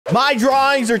My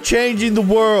drawings are changing the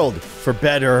world, for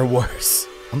better or worse.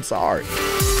 I'm sorry.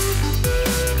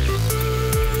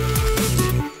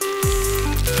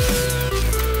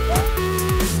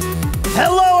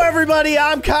 Hello, everybody.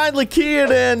 I'm Kindly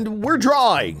Keyin, and we're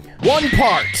drawing one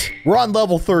part. We're on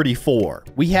level 34.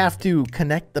 We have to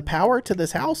connect the power to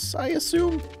this house, I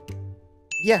assume?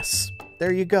 Yes,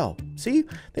 there you go. See,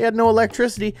 they had no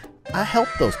electricity. I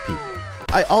helped those people.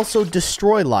 I also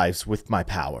destroy lives with my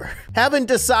power. Haven't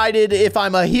decided if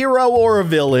I'm a hero or a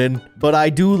villain, but I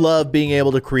do love being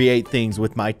able to create things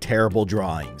with my terrible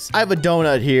drawings. I have a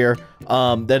donut here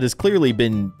that has clearly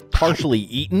been partially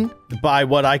eaten by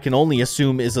what I can only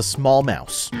assume is a small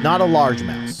mouse. Not a large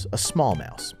mouse, a small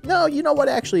mouse. No, you know what?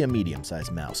 Actually, a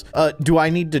medium-sized mouse. Do I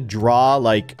need to draw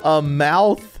like a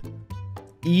mouth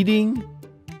eating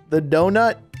the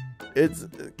donut? It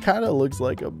kind of looks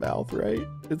like a mouth, right?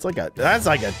 It's like that's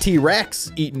like a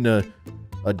T-Rex eating a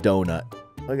donut.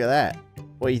 Look at that.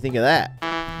 What do you think of that?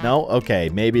 No? Okay,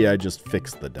 maybe I just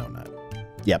fixed the donut.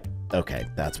 Yep, okay,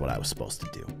 that's what I was supposed to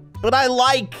do. But I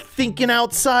like thinking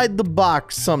outside the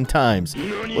box sometimes.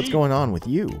 What's going on with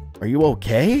you? Are you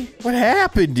okay? What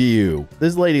happened to you?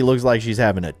 This lady looks like she's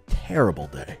having a terrible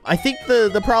day. I think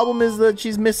the problem is that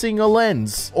she's missing a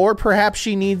lens. Or perhaps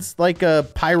she needs like a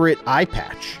pirate eye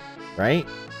patch, right?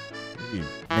 You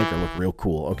make her look real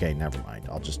cool. Okay, never mind.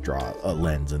 I'll just draw a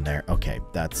lens in there. Okay,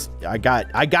 I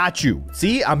got you.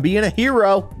 See, I'm being a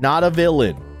hero, not a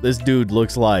villain. This dude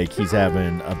looks like he's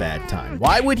having a bad time.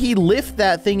 Why would he lift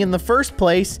that thing in the first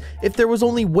place if there was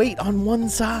only weight on one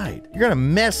side? You're gonna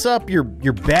mess up your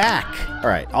back. All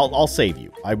right, I'll save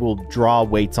you. I will draw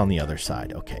weights on the other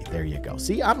side. Okay, there you go.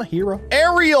 See, I'm a hero.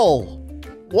 Ariel!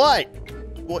 What?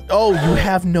 Oh, you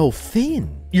have no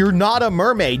fin. You're not a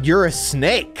mermaid, you're a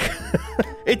snake.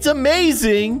 It's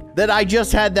amazing that I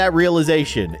just had that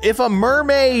realization. If a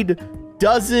mermaid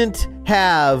doesn't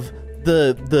have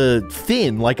the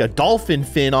fin, like a dolphin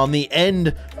fin on the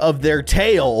end of their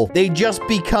tail, they just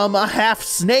become a half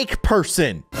snake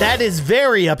person. That is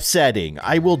very upsetting.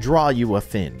 I will draw you a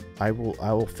fin. I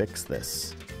will fix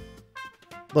this.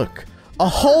 Look, a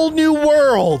whole new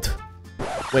world.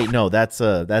 Wait, no, that's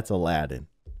Aladdin.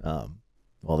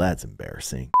 Well, that's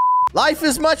embarrassing. Life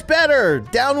is much better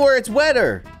down where it's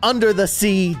wetter. Under the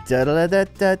sea. Da, da, da,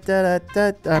 da, da,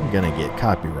 da, da. I'm gonna get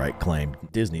copyright claimed.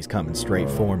 Disney's coming straight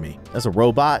for me. That's a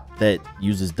robot that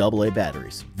uses AA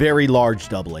batteries. Very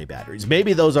large AA batteries.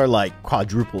 Maybe those are like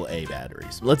quadruple A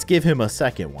batteries. Let's give him a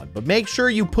second one, but make sure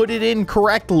you put it in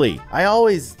correctly.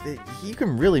 You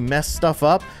can really mess stuff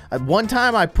up. One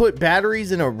time I put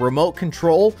batteries in a remote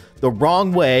control the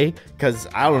wrong way because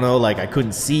I don't know, like I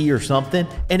couldn't see or something,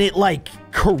 and it like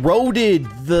corroded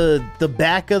the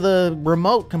back of the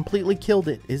remote, completely killed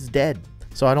it. It's dead.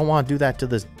 So I don't want to do that to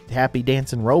this happy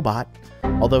dancing robot,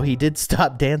 although he did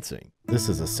stop dancing. This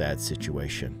is a sad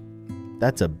situation.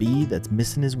 That's a bee that's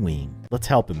missing his wing. Let's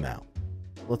help him out.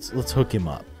 Let's hook him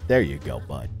up. There you go,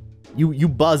 bud. You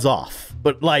buzz off.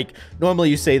 But like normally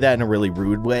you say that in a really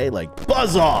rude way, like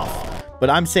buzz off. But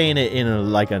I'm saying it in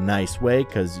a nice way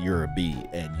because you're a bee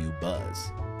and you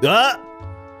buzz.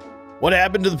 What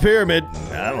happened to the pyramid?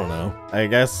 I don't know. I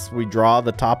guess we draw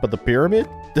the top of the pyramid.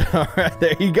 All right,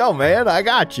 there you go, man. I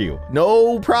got you.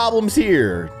 No problems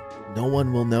here. No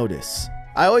one will notice.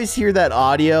 I always hear that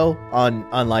audio on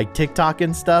like TikTok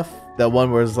and stuff. That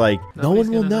one where it's like, no one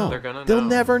will know. They'll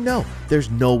never know. There's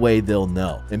no way they'll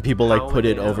know. And people like put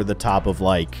it over the top of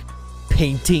like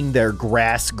painting their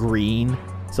grass green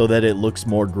so that it looks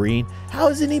more green. How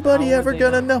is anybody ever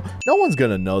gonna know? No one's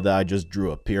gonna know that I just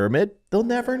drew a pyramid. They'll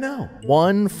never know.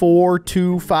 1, 4,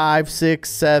 2, 5, 6,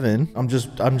 7. I'm just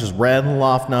rattling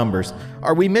off numbers.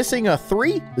 Are we missing a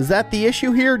 3? Is that the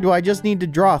issue here? Do I just need to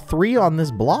draw a 3 on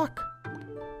this block?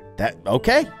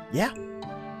 Okay, yeah.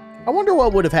 I wonder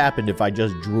what would have happened if I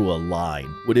just drew a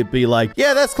line. Would it be like,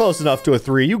 yeah, that's close enough to a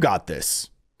 3. You got this.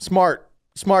 Smart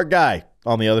guy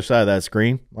on the other side of that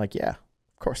screen. Like, yeah,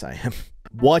 of course I am.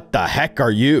 What the heck are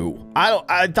you?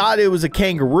 I thought it was a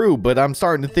kangaroo, but I'm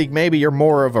starting to think maybe you're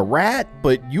more of a rat,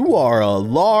 but you are a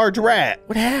large rat.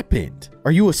 What happened?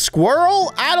 Are you a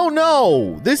squirrel? I don't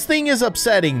know. This thing is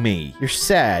upsetting me. You're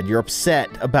sad. You're upset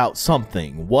about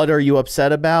something. What are you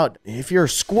upset about? If you're a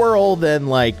squirrel, then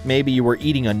like maybe you were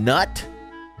eating a nut.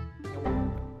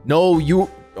 No,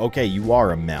 okay, you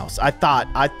are a mouse. I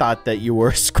thought that you were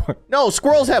a squirrel. No,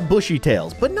 squirrels have bushy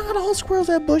tails, but not all squirrels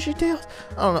have bushy tails.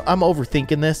 I don't know. I'm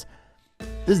overthinking this.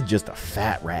 This is just a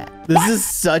fat rat. This is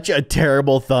such a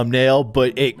terrible thumbnail,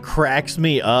 but it cracks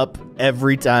me up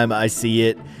every time I see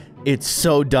it. It's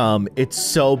so dumb. It's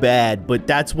so bad, but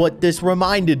that's what this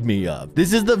reminded me of.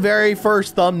 This is the very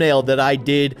first thumbnail that I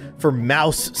did for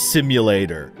Mouse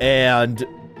Simulator, and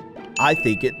I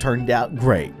think it turned out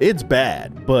great. It's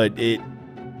bad, but it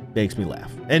makes me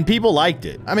laugh. And people liked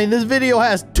it. I mean, this video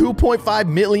has 2.5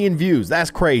 million views. That's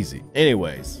crazy.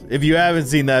 Anyways, if you haven't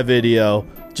seen that video,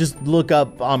 just look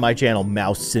up on my channel,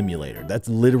 Mouse Simulator. That's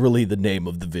literally the name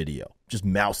of the video. Just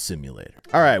Mouse Simulator.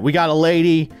 All right, we got a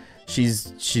lady.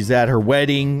 She's at her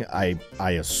wedding. I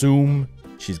assume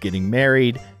she's getting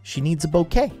married. She needs a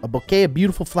bouquet of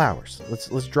beautiful flowers.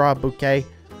 Let's draw a bouquet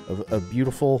of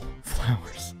beautiful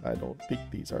flowers. I don't think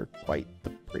these are quite the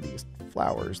prettiest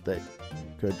flowers that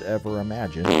you could ever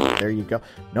imagine. There you go.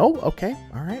 No? Okay.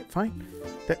 All right, fine.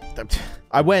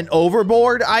 I went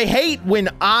overboard. I hate when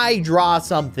I draw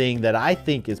something that I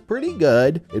think is pretty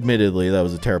good. Admittedly, that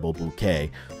was a terrible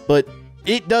bouquet, but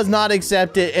it does not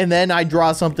accept it, and then I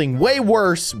draw something way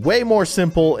worse, way more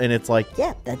simple, and it's like,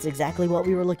 yeah, that's exactly what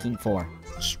we were looking for.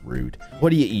 It's rude. What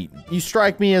do you eat? You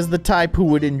strike me as the type who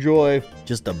would enjoy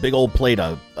just a big old plate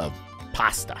of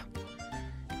pasta.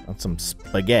 On some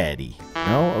spaghetti.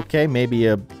 No? Okay, maybe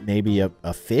a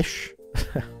fish?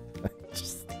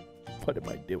 Just, what am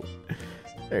I doing?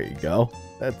 There you go.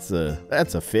 That's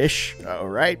a fish. All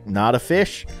right, not a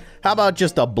fish. How about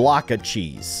just a block of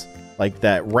cheese? Like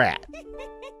that rat.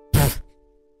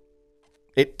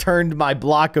 It turned my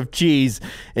block of cheese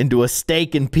into a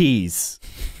steak and peas.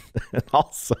 And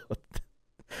also,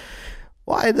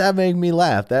 why did that make me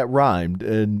laugh? That rhymed,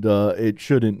 and it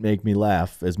shouldn't make me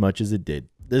laugh as much as it did.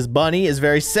 This bunny is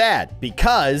very sad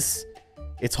because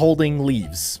it's holding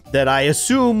leaves that I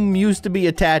assume used to be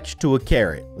attached to a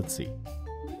carrot. Let's see.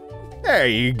 There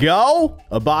you go.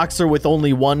 A boxer with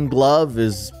only one glove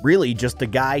is really just a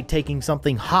guy taking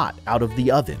something hot out of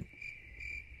the oven.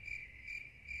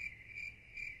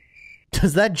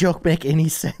 Does that joke make any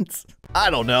sense? I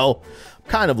don't know. I'm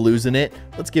kind of losing it.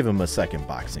 Let's give him a second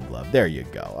boxing glove. There you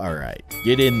go. All right.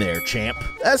 Get in there, champ.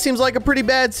 That seems like a pretty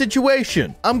bad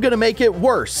situation. I'm going to make it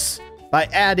worse by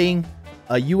adding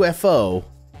a UFO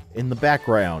in the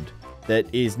background that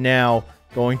is now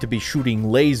going to be shooting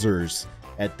lasers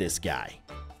at this guy.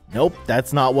 Nope,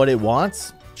 that's not what it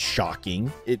wants.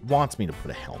 Shocking. It wants me to put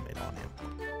a helmet on him.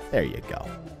 There you go.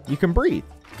 You can breathe.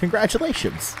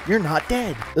 Congratulations. You're not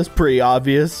dead. That's pretty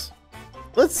obvious.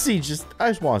 Let's see, I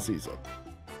just want to see something.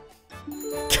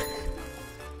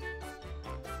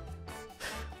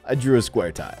 I drew a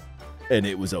square tile, and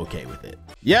it was okay with it.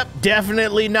 Yep,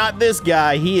 definitely not this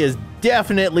guy. He is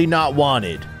definitely not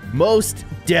wanted. Most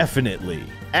definitely.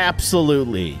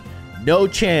 Absolutely. No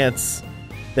chance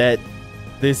that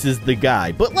this is the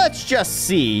guy. But let's just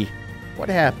see what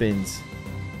happens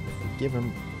if we give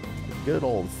him a good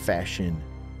old-fashioned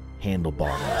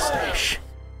handlebar mustache.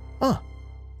 Huh.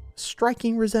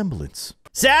 Striking resemblance.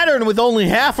 Saturn with only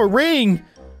half a ring.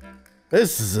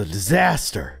 This is a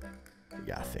disaster. We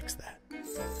gotta fix that.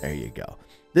 There you go.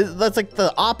 That's like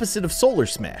the opposite of Solar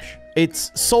Smash.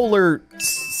 It's Solar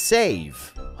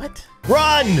Save. What?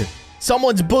 Run!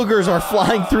 Someone's boogers are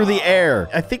flying through the air.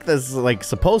 I think this is like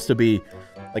supposed to be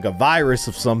like a virus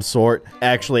of some sort.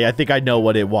 Actually, I think I know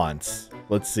what it wants.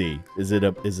 Let's see. Is it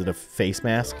a face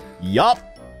mask? Yup.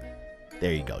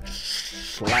 There you go.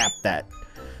 Just slap that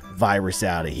virus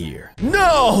out of here.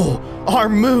 No! Our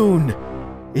moon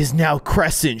is now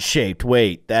crescent shaped.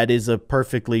 Wait, that is a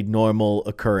perfectly normal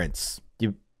occurrence.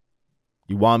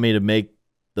 You want me to make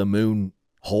the moon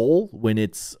whole when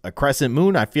it's a crescent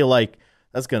moon? I feel like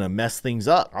that's gonna mess things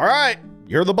up. All right,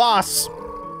 you're the boss.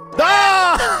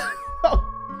 Ah! Oh,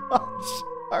 gosh.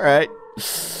 All right.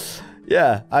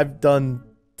 Yeah, I've done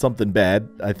something bad,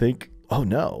 I think. Oh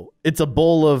no, it's a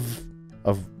bowl of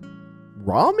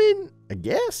ramen, I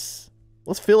guess.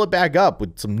 Let's fill it back up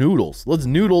with some noodles. Let's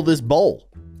noodle this bowl.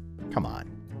 Come on.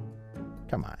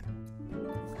 Come on.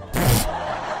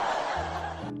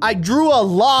 I drew a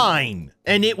line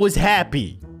and it was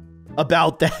happy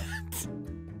about that.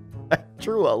 I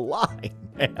drew a line,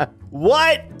 man.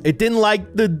 What? It didn't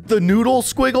like the noodle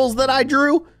squiggles that I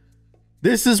drew?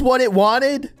 This is what it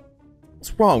wanted?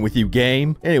 What's wrong with you,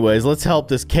 game? Anyways, let's help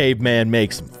this caveman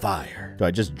make some fire. Do I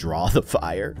just draw the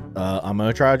fire? I'm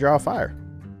gonna try to draw a fire.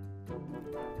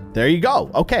 There you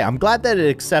go. Okay, I'm glad that it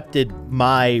accepted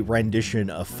my rendition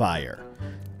of fire.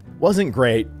 Wasn't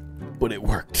great, but it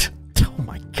worked. Oh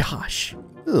my gosh.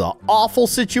 This is an awful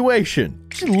situation.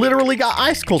 She literally got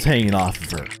icicles hanging off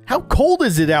of her. How cold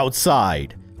is it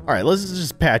outside? All right, let's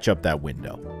just patch up that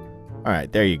window. All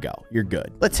right, there you go. You're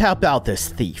good. Let's help out this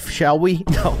thief, shall we?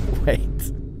 No,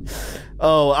 wait.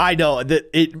 Oh, I know.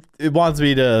 It wants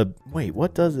me to... Wait,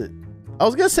 what does it... I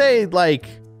was gonna say, like,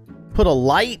 put a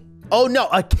light Oh, no,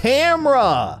 a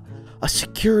camera. A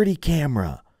security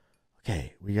camera.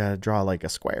 Okay, we gotta draw like a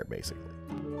square, basically.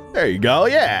 There you go,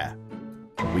 yeah.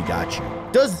 We got you.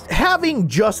 Does having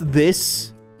just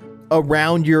this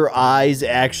around your eyes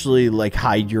actually like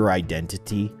hide your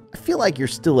identity? I feel like you're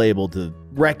still able to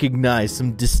recognize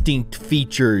some distinct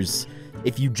features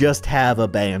if you just have a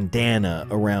bandana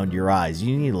around your eyes.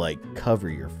 You need to like cover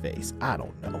your face. I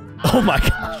don't know. Oh my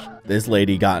gosh. This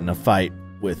lady got in a fight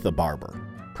with the barber,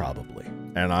 probably.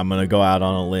 And I'm gonna go out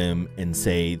on a limb and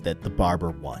say that the barber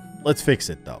won. Let's fix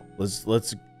it though.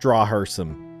 Let's draw her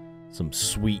some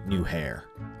sweet new hair.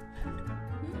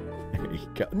 There you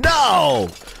go. No!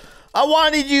 I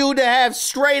wanted you to have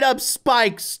straight up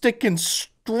spikes sticking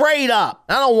straight up.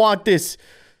 I don't want this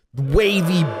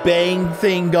wavy bang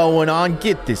thing going on.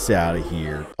 Get this out of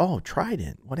here. Oh,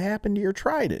 trident. What happened to your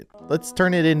trident? Let's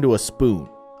turn it into a spoon.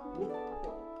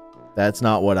 That's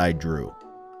not what I drew.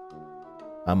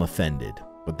 I'm offended.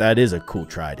 But that is a cool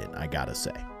trident, I gotta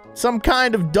say. Some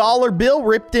kind of dollar bill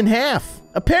ripped in half.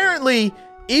 Apparently,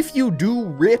 if you do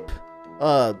rip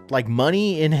like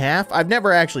money in half, I've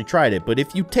never actually tried it, but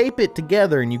if you tape it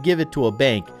together and you give it to a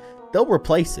bank, they'll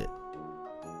replace it.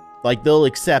 Like, they'll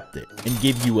accept it and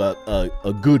give you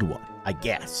a good one, I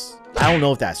guess. I don't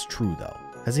know if that's true, though.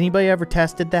 Has anybody ever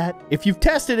tested that? If you've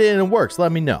tested it and it works,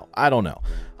 let me know. I don't know.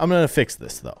 I'm gonna fix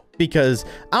this, though, because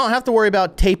I don't have to worry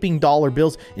about taping dollar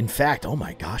bills. In fact, oh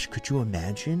my gosh, could you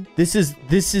imagine? This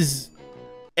is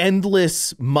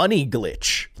endless money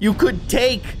glitch. You could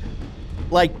take,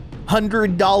 like,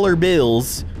 $100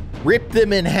 bills, rip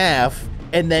them in half,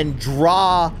 and then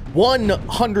draw one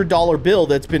 $100 bill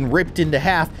that's been ripped into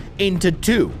half into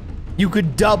two. You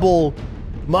could double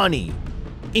money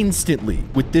instantly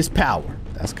with this power.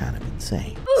 That's kind of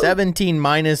insane. 17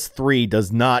 minus 3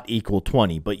 does not equal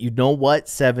 20, but you know what?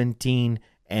 17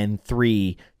 and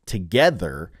 3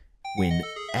 together, when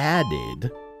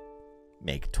added,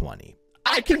 make 20.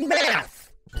 I can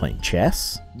math! Playing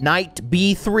chess. Knight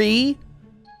B3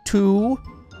 to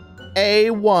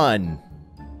A1.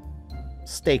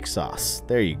 Steak sauce.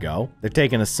 There you go. They're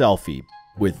taking a selfie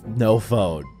with no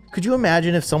phone. Could you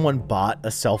imagine if someone bought a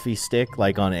selfie stick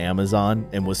like on Amazon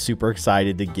and was super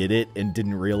excited to get it and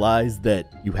didn't realize that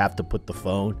you have to put the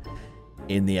phone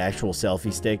in the actual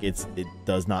selfie stick? It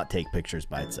does not take pictures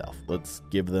by itself. Let's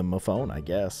give them a phone, I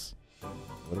guess.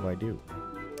 What do I do?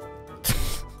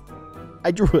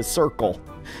 I drew a circle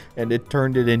and it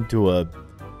turned it into a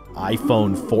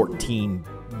iPhone 14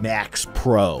 Max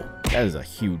Pro. That is a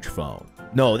huge phone.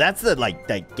 No, that's the, like,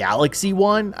 that Galaxy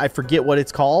one. I forget what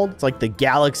it's called. It's like the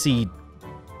Galaxy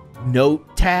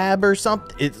Note tab or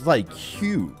something. It's like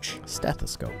huge.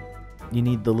 Stethoscope. You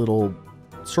need the little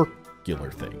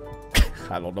circular thing.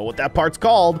 I don't know what that part's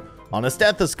called on a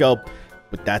stethoscope,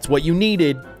 but that's what you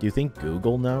needed. Do you think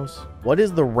Google knows? What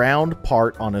is the round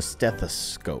part on a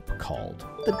stethoscope called?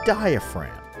 The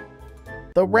diaphragm.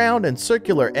 The round and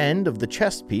circular end of the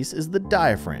chest piece is the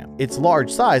diaphragm. Its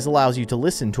large size allows you to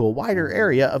listen to a wider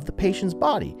area of the patient's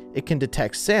body. It can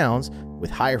detect sounds with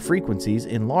higher frequencies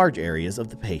in large areas of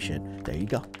the patient. There you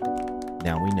go.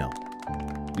 Now we know.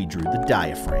 We drew the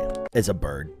diaphragm. As a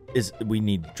bird. We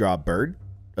need to draw a bird?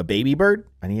 A baby bird?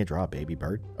 I need to draw a baby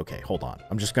bird? Okay, hold on.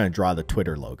 I'm just going to draw the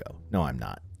Twitter logo. No, I'm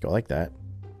not. Go like that.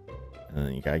 And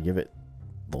then you got to give it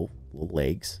little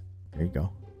legs. There you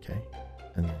go. Okay.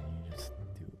 And then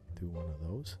do one of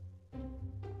those,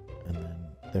 and then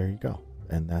there you go,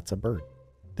 and that's a bird.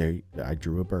 There, I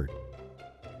drew a bird,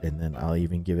 and then I'll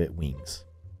even give it wings.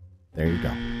 There you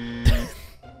go.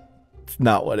 It's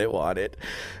not what it wanted.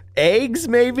 Eggs,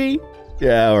 maybe?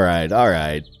 Yeah, all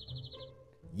right.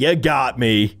 You got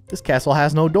me. This castle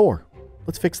has no door.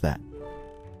 Let's fix that.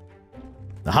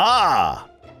 Aha!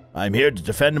 I'm here to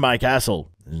defend my castle.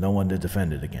 There's no one to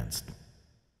defend it against.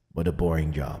 What a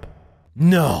boring job.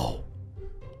 No.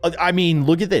 I mean,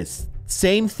 look at this.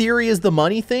 Same theory as the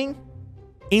money thing.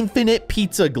 Infinite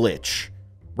pizza glitch,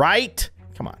 right?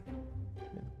 Come on.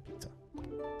 Pizza.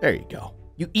 There you go.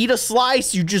 You eat a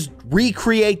slice, you just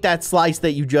recreate that slice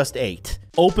that you just ate.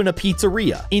 Open a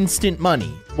pizzeria. Instant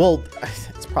money. Well,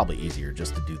 it's probably easier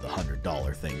just to do the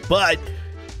 $100 thing, but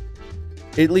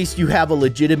at least you have a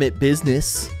legitimate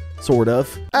business. Sort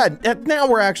of. Now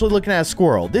we're actually looking at a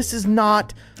squirrel. This is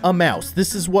not a mouse.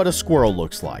 This is what a squirrel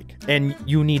looks like. And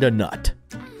you need a nut.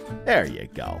 There you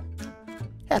go.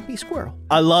 Happy squirrel.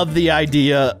 I love the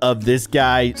idea of this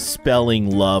guy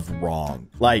spelling love wrong.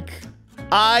 Like,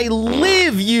 I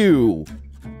live you.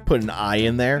 Put an I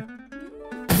in there.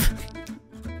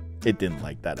 It didn't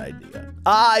like that idea.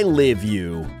 I live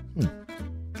you. You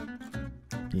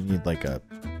need like a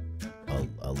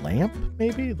lamp,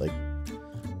 maybe? Like,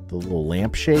 the little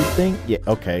lampshade thing? Yeah,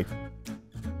 okay.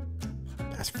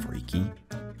 That's freaky.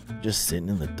 Just sitting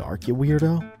in the dark, you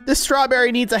weirdo. This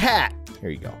strawberry needs a hat. Here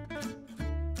you go.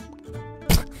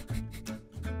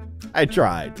 I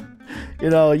tried. You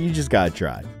know, you just gotta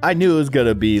try. I knew it was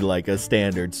gonna be like a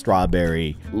standard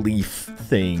strawberry leaf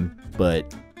thing,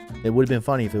 but it would have been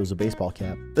funny if it was a baseball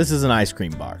cap. This is an ice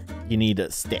cream bar. You need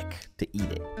a stick to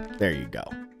eat it. There you go.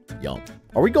 Yum.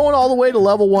 Are we going all the way to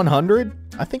level 100?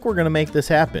 I think we're gonna make this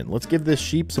happen. Let's give this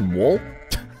sheep some wool.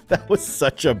 That was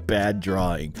such a bad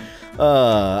drawing.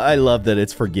 I love that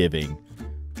it's forgiving.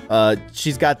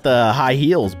 She's got the high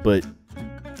heels, but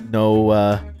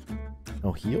no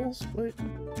heels? What?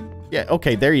 Yeah,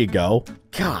 okay, there you go.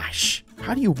 Gosh,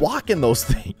 how do you walk in those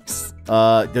things?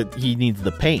 He needs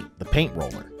the paint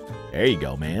roller. There you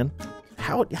go, man.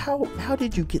 How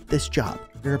did you get this job?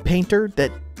 You're a painter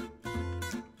that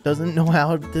doesn't know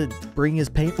how to bring his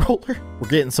paint roller? We're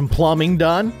getting some plumbing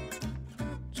done.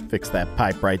 Just fix that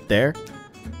pipe right there.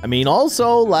 I mean,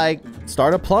 also, like,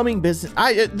 start a plumbing business.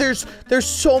 There's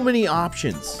so many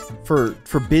options for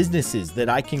businesses that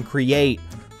I can create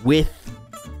with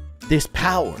this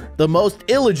power. The most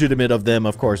illegitimate of them,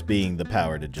 of course, being the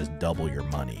power to just double your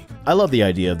money. I love the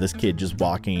idea of this kid just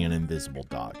walking an invisible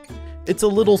dog. It's a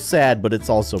little sad, but it's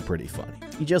also pretty funny.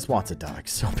 He just wants a dog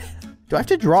so bad. Do I have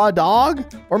to draw a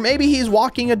dog? Or maybe he's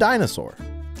walking a dinosaur.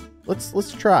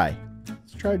 Let's try.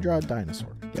 Let's try to draw a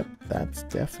dinosaur. Yep, that's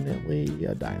definitely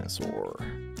a dinosaur.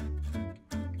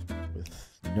 With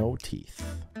no teeth.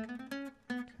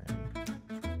 Okay.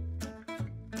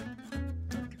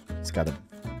 It's got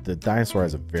the dinosaur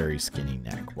has a very skinny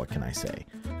neck. What can I say?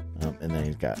 And then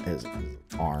he's got his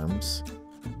arms.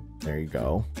 There you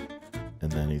go.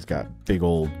 And then he's got big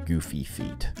old goofy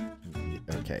feet.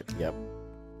 Okay, yep.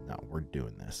 No, we're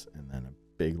doing this. And then a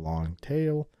big long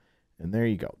tail. And there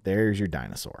you go. There's your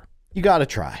dinosaur. You gotta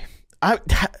try.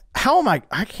 How am I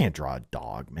can't draw a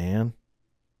dog, man.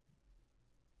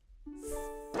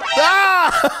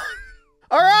 Ah!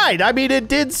 All right. I mean, it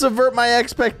did subvert my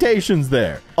expectations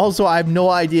there. Also, I have no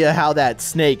idea how that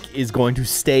snake is going to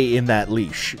stay in that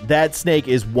leash. That snake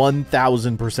is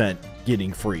 1000%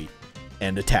 getting free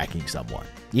and attacking someone.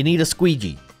 You need a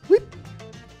squeegee. Whoop.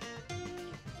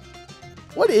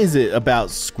 What is it about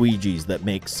squeegees that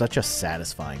makes such a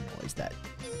satisfying noise? That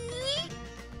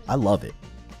I love it.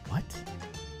 What?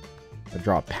 I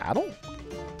draw a paddle?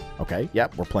 Okay,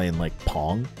 yep, we're playing like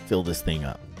Pong. Fill this thing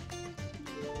up.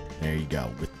 There you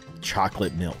go, with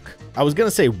chocolate milk. I was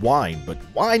gonna say wine, but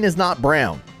wine is not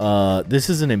brown. This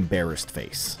is an embarrassed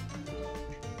face.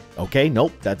 Okay,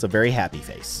 nope, that's a very happy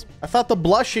face. I thought the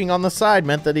blushing on the side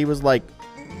meant that he was like,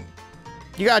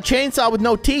 you got a chainsaw with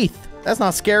no teeth. That's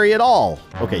not scary at all.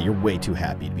 Okay, you're way too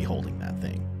happy to be holding that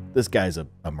thing. This guy's a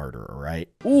murderer, right?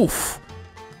 Oof.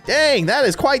 Dang, that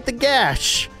is quite the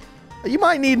gash. You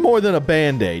might need more than a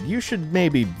band-aid. You should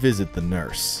maybe visit the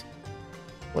nurse.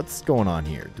 What's going on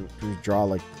here? Do we draw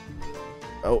like...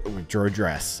 Oh, we drew a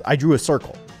dress. I drew a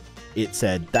circle. It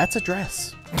said, that's a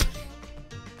dress.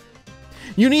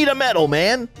 You need a medal,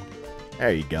 man.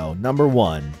 There you go. Number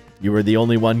 1. You were the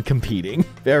only one competing.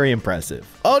 Very impressive.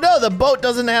 Oh no, the boat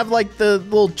doesn't have like the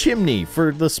little chimney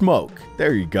for the smoke.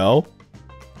 There you go.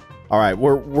 All right,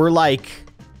 we're like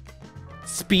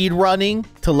speed running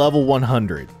to level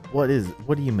 100. What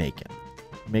are you making?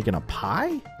 Making a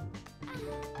pie?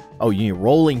 Oh, you need a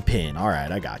rolling pin. All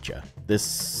right, I gotcha.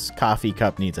 This coffee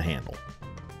cup needs a handle.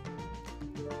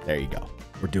 There you go.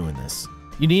 We're doing this.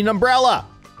 You need an umbrella.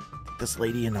 Get this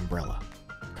lady an umbrella.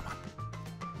 Come on.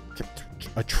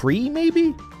 A tree,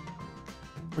 maybe?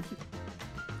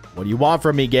 What do you want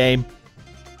from me, game?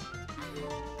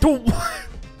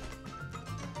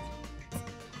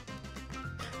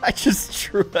 I just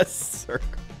drew a circle.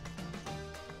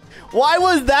 Why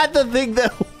was that the thing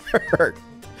that worked?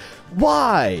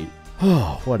 Why?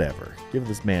 Oh, whatever. Give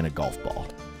this man a golf ball.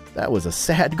 That was a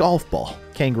sad golf ball.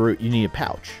 Kangaroo, you need a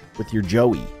pouch with your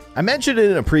Joey. I mentioned it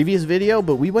in a previous video,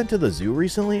 but we went to the zoo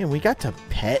recently and we got to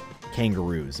pet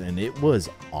kangaroos and it was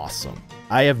awesome.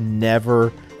 I have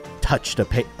never touched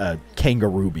a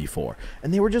kangaroo before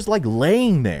and they were just like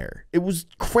laying there. It was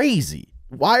crazy.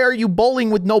 Why are you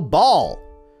bowling with no ball?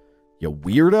 You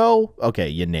weirdo. Okay,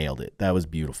 you nailed it. That was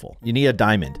beautiful. You need a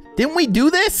diamond. Didn't we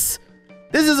do this?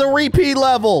 This is a repeat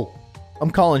level. I'm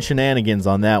calling shenanigans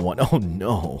on that one. Oh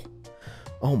no.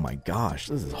 Oh my gosh,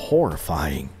 this is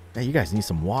horrifying. Hey, you guys need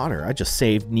some water. I just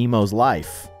saved Nemo's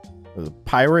life. A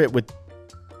pirate with...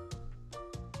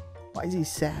 Why is he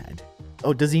sad?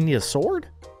 Oh, does he need a sword?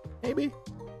 Maybe?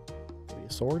 Maybe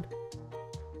a sword?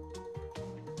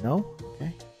 No?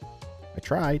 Okay. I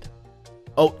tried.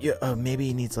 Oh, yeah, maybe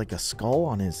he needs like a skull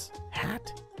on his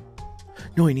hat?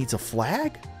 No, he needs a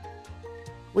flag?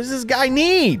 What does this guy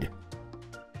need?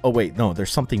 Oh, wait, no,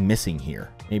 there's something missing here.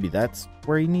 Maybe that's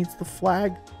where he needs the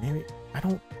flag? Maybe, I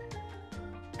don't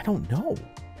know.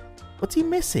 What's he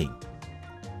missing?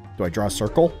 Do I draw a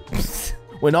circle?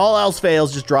 When all else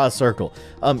fails, just draw a circle.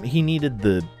 He needed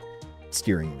the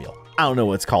steering wheel. I don't know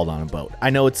what it's called on a boat. I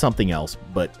know it's something else,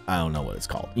 but I don't know what it's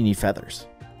called. You need feathers.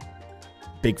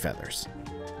 Big feathers.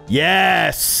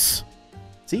 Yes!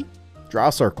 See? Draw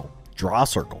a circle. Draw a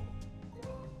circle.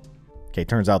 Okay,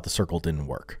 turns out the circle didn't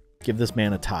work. Give this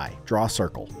man a tie. Draw a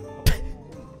circle.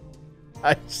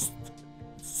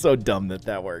 So dumb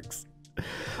that works.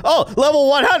 Oh, level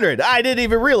 100. I didn't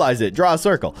even realize it. Draw a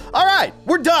circle. All right,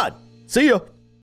 we're done. See you.